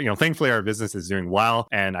viable. Thankfully our business is doing well,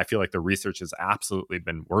 and I feel like the research has absolutely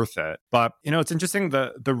been worth it. But, it's interesting,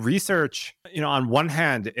 the research, on one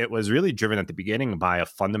hand, it was really driven at the beginning by a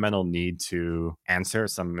fundamental need to answer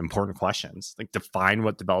some important questions, like define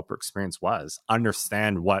what developer experience was,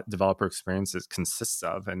 understand what developer experiences consists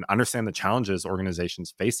of, and understand the challenges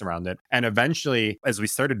organizations face around it. And eventually, as we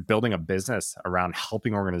started building a business around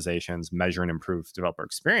helping organizations measure and improve developer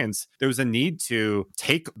experience, there was a need to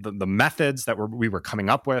take the methods that we were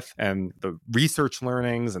coming up with and the research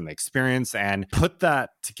learnings and the experience and put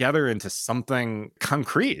that together into something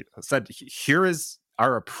concrete. I said, here is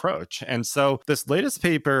our approach. And so this latest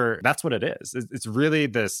paper, that's what it is. It's really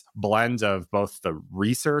this blend of both the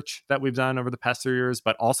research that we've done over the past 3 years,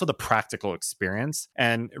 but also the practical experience.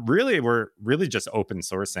 And really, we're really just open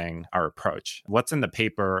sourcing our approach. What's in the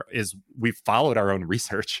paper is we've followed our own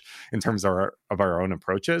research in terms of our own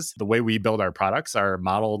approaches. The way we build our products are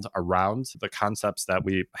modeled around the concepts that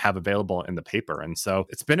we have available in the paper. And so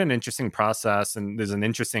it's been an interesting process, and there's an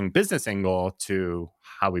interesting business angle to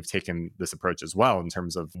how we've taken this approach as well in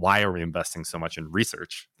terms of why are we investing so much in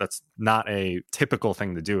research. That's not a typical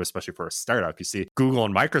thing to do, especially for a startup. You see Google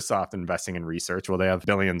and Microsoft investing in research. Well, they have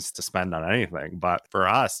billions to spend on anything. But for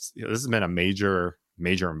us, this has been a major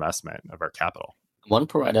investment of our capital. I want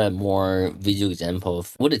to provide a more visual example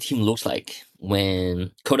of what a team looks like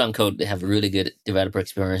when, quote unquote, they have really good developer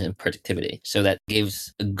experience and productivity. So that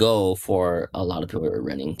gives a goal for a lot of people who are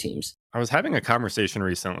running teams. I was having a conversation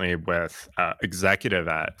recently with an executive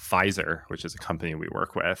at Pfizer, which is a company we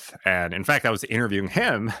work with. And in fact, I was interviewing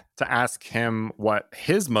him to ask him what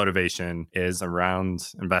his motivation is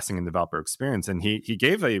around investing in developer experience. And he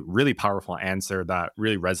gave a really powerful answer that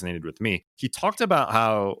really resonated with me. He talked about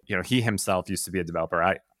how, he himself used to be a developer.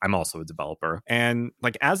 I'm also a developer. And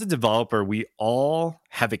like as a developer, we all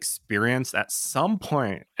have experienced at some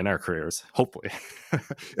point in our careers, hopefully,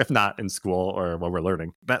 if not in school or while we're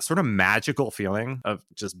learning, that sort of magical feeling of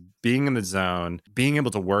just being in the zone, being able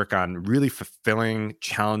to work on really fulfilling,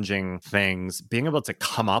 challenging things, being able to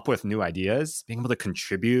come up with new ideas, being able to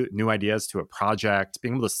contribute new ideas to a project,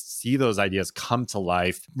 being able to see those ideas come to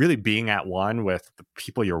life, really being at one with the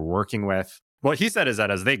people you're working with. What he said is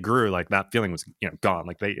that as they grew, like that feeling was, gone.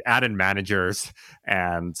 Like they added managers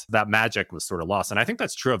and that magic was sort of lost. And I think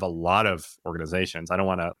that's true of a lot of organizations. I don't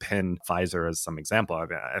want to pin Pfizer as some example. I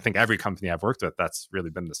mean, I think every company I've worked with, that's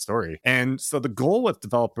really been the story. And so the goal with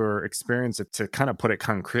developer experience, to kind of put it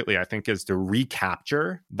concretely, I think is to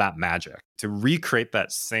recapture that magic, to recreate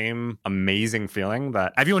that same amazing feeling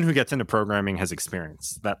that everyone who gets into programming has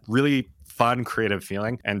experienced, that really fun, creative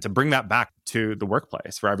feeling, and to bring that back to the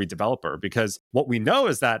workplace for every developer. Because what we know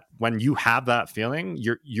is that when you have that feeling,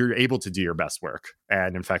 you're able to do your best work.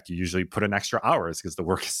 And in fact, you usually put in extra hours because the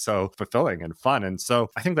work is so fulfilling and fun. And so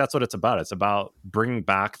I think that's what it's about. It's about bringing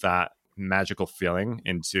back that magical feeling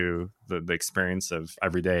into the experience of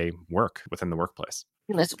everyday work within the workplace.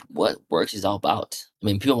 That's what work is all about. I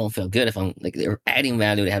mean, people won't feel good if they're adding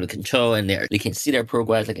value, they have the control, and they can see their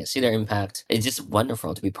progress, they can see their impact. It's just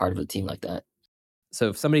wonderful to be part of a team like that. So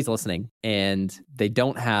if somebody's listening and they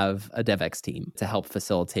don't have a DevX team to help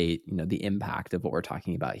facilitate, the impact of what we're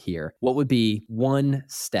talking about here, what would be one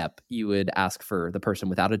step you would ask for the person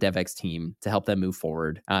without a DevX team to help them move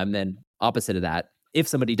forward? And then opposite of that, if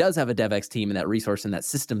somebody does have a DevX team and that resource and that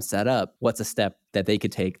system set up, what's a step that they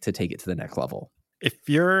could take to take it to the next level? If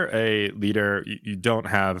you're a leader, you don't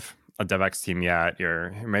have a DevX team yet,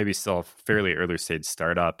 you're maybe still a fairly early stage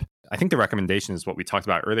startup, I think the recommendation is what we talked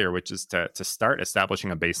about earlier, which is to start establishing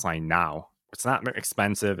a baseline now. It's not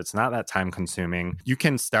expensive. It's not that time consuming. You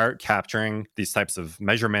can start capturing these types of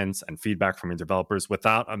measurements and feedback from your developers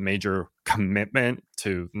without a major commitment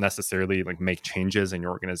to necessarily make changes in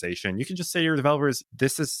your organization. You can just say to your developers,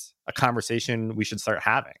 this is a conversation we should start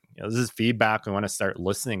having. This is feedback we want to start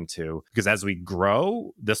listening to, because as we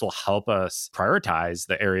grow, this will help us prioritize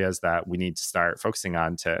the areas that we need to start focusing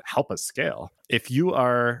on to help us scale. If you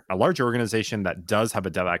are a large organization that does have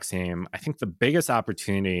a DevX team, I think the biggest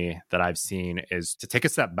opportunity that I've seen is to take a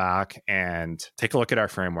step back and take a look at our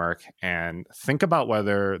framework and think about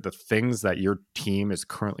whether the things that your team is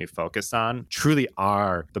currently focused on truly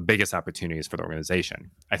are the biggest opportunities for the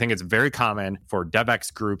organization. I think it's very common for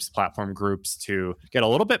DevX groups, platform groups to get a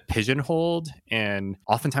little bit pigeonholed and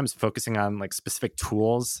oftentimes focusing on like specific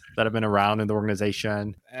tools that have been around in the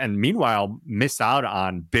organization, and meanwhile miss out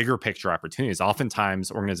on bigger picture opportunities.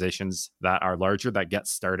 Oftentimes organizations that are larger that get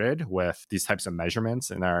started with these types of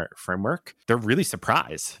measurements in our framework, they're really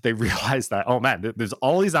surprised. They realize that, oh man, there's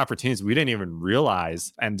all these opportunities we didn't even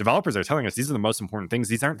realize. And developers are telling us these are the most important things.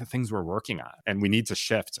 These aren't the things we're working on. And we need to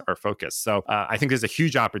shift our focus. So I think there's a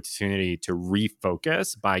huge opportunity to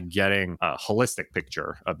refocus by getting a holistic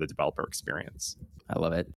picture of the developer experience. I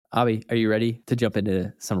love it. Abi, are you ready to jump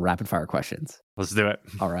into some rapid fire questions? Let's do it.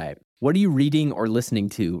 All right. What are you reading or listening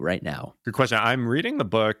to right now? Good question. I'm reading the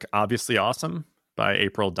book Obviously Awesome by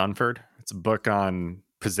April Dunford. It's a book on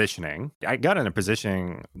positioning. I got into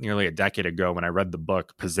positioning nearly a decade ago when I read the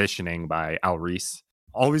book Positioning by Al Ries.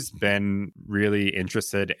 Always been really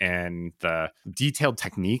interested in the detailed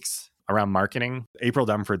techniques around marketing. April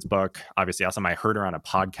Dunford's book, Obviously Awesome. I heard her on a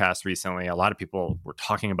podcast recently. A lot of people were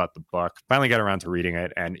talking about the book. Finally got around to reading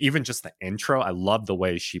it. And even just the intro, I love the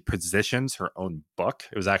way she positions her own book.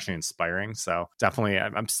 It was actually inspiring. So definitely,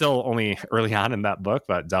 I'm still only early on in that book,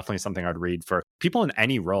 but definitely something I'd read for people in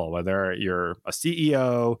any role, whether you're a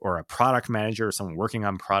CEO or a product manager, or someone working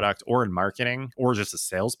on product or in marketing, or just a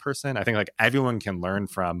salesperson. I think like everyone can learn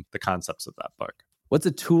from the concepts of that book. What's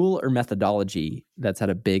a tool or methodology that's had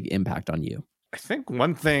a big impact on you? I think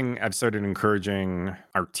one thing I've started encouraging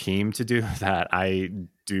our team to do that I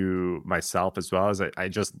do myself as well is I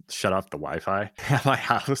just shut off the Wi-Fi at my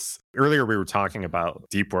house. Earlier, we were talking about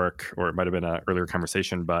deep work, or it might have been an earlier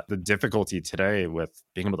conversation, but the difficulty today with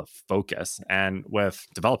being able to focus, and with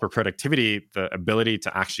developer productivity, the ability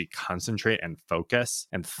to actually concentrate and focus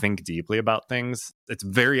and think deeply about things, it's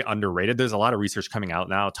very underrated. There's a lot of research coming out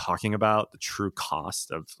now talking about the true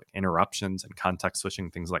cost of like interruptions and context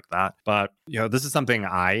switching, things like that. But this is something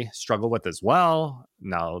I struggle with as well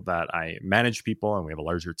now that I manage people and we have a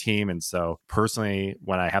larger team. And so personally,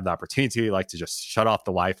 when I have the opportunity, I like to just shut off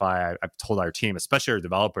the Wi-Fi. I've told our team, especially our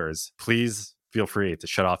developers, please feel free to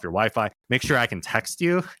shut off your Wi-Fi. Make sure I can text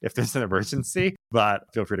you if there's an emergency, but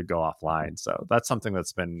feel free to go offline. So that's something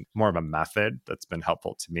that's been more of a method that's been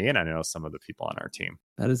helpful to me. And I know some of the people on our team.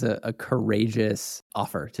 That is a courageous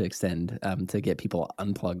offer to extend to get people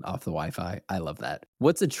unplugged off the Wi-Fi. I love that.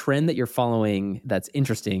 What's a trend that you're following that's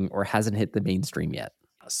interesting or hasn't hit the mainstream yet?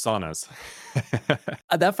 Saunas.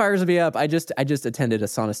 That fires me up. I just attended a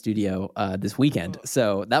sauna studio this weekend,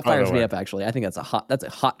 so that fires me up. Actually, I think that's a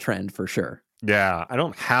hot trend for sure. Yeah, I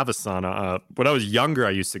don't have a sauna. When I was younger,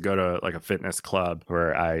 I used to go to like a fitness club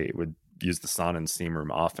where I would use the sauna and steam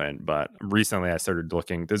room often. But recently, I started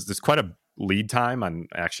looking. There's quite a lead time on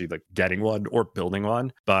actually like getting one or building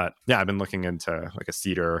one. But yeah, I've been looking into like a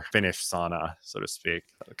cedar finish sauna, so to speak.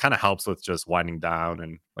 It kind of helps with just winding down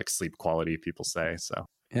and like sleep quality, people say. So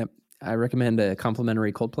yep. I recommend a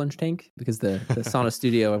complimentary cold plunge tank, because the sauna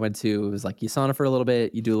studio I went to, it was like you sauna for a little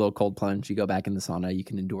bit, you do a little cold plunge, you go back in the sauna, you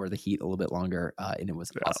can endure the heat a little bit longer, and it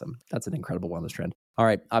was awesome. That's an incredible wellness trend. All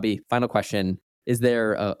right, Abi, final question. Is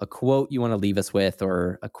there a quote you want to leave us with,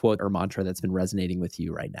 or a quote or mantra that's been resonating with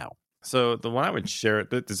you right now? So the one I would share,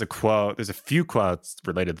 there's a quote, there's a few quotes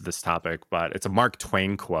related to this topic, but it's a Mark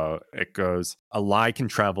Twain quote. It goes, "A lie can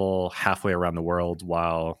travel halfway around the world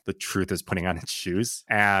while the truth is putting on its shoes."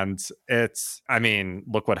 And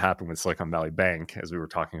look what happened with Silicon Valley Bank, as we were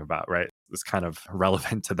talking about, right? It's kind of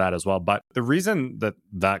relevant to that as well. But the reason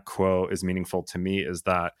that quote is meaningful to me is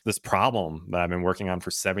that this problem that I've been working on for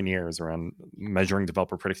 7 years around measuring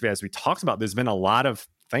developer productivity, as we talked about, there's been a lot of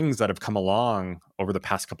things that have come along over the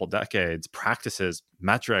past couple decades, practices,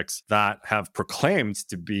 metrics that have proclaimed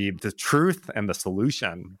to be the truth and the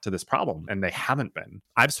solution to this problem, and they haven't been.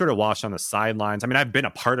 I've sort of watched on the sidelines. I mean, I've been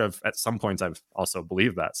a part of, at some points, I've also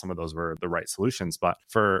believed that some of those were the right solutions, but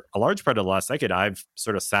for a large part of the last decade, I've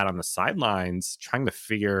sort of sat on the sidelines sidelines trying to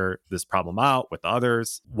figure this problem out with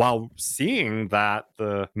others while seeing that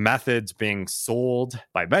the methods being sold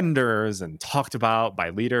by vendors and talked about by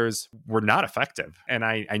leaders were not effective. And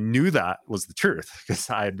I knew that was the truth because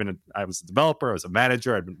I was a developer, I was a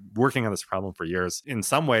manager, I'd been working on this problem for years. In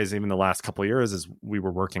some ways, even the last couple of years, as we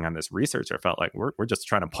were working on this research, I felt like we're just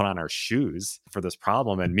trying to put on our shoes for this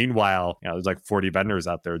problem. And meanwhile, there's like 40 vendors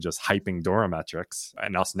out there just hyping DORA metrics,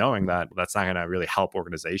 and us knowing that that's not going to really help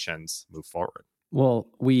organizations move forward. Well,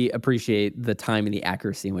 we appreciate the time and the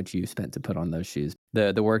accuracy in which you spent to put on those shoes.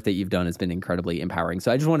 The work that you've done has been incredibly empowering.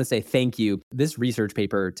 So I just want to say thank you. This research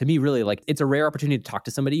paper, to me, really it's a rare opportunity to talk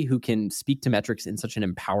to somebody who can speak to metrics in such an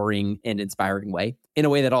empowering and inspiring way, in a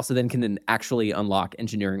way that also then can actually unlock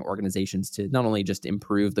engineering organizations to not only just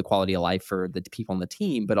improve the quality of life for the people on the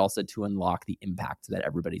team, but also to unlock the impact that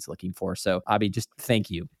everybody's looking for. So Abi, just thank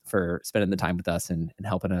you for spending the time with us and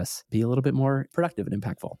helping us be a little bit more productive and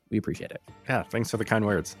impactful. We appreciate it. Yeah, thanks for the kind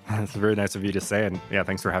words. It's very nice of you to say. And yeah,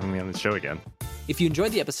 thanks for having me on the show again. If you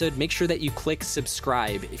enjoyed the episode, make sure that you click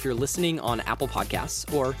subscribe if you're listening on Apple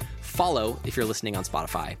Podcasts, or follow if you're listening on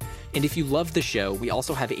Spotify. And if you love the show, we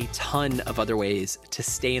also have a ton of other ways to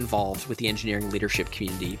stay involved with the engineering leadership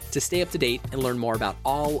community. To stay up to date and learn more about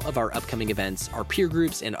all of our upcoming events, our peer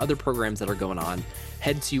groups, and other programs that are going on,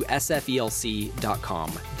 head to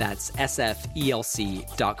sfelc.com. That's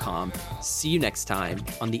sfelc.com. See you next time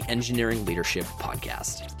on the Engineering Leadership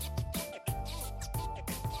Podcast.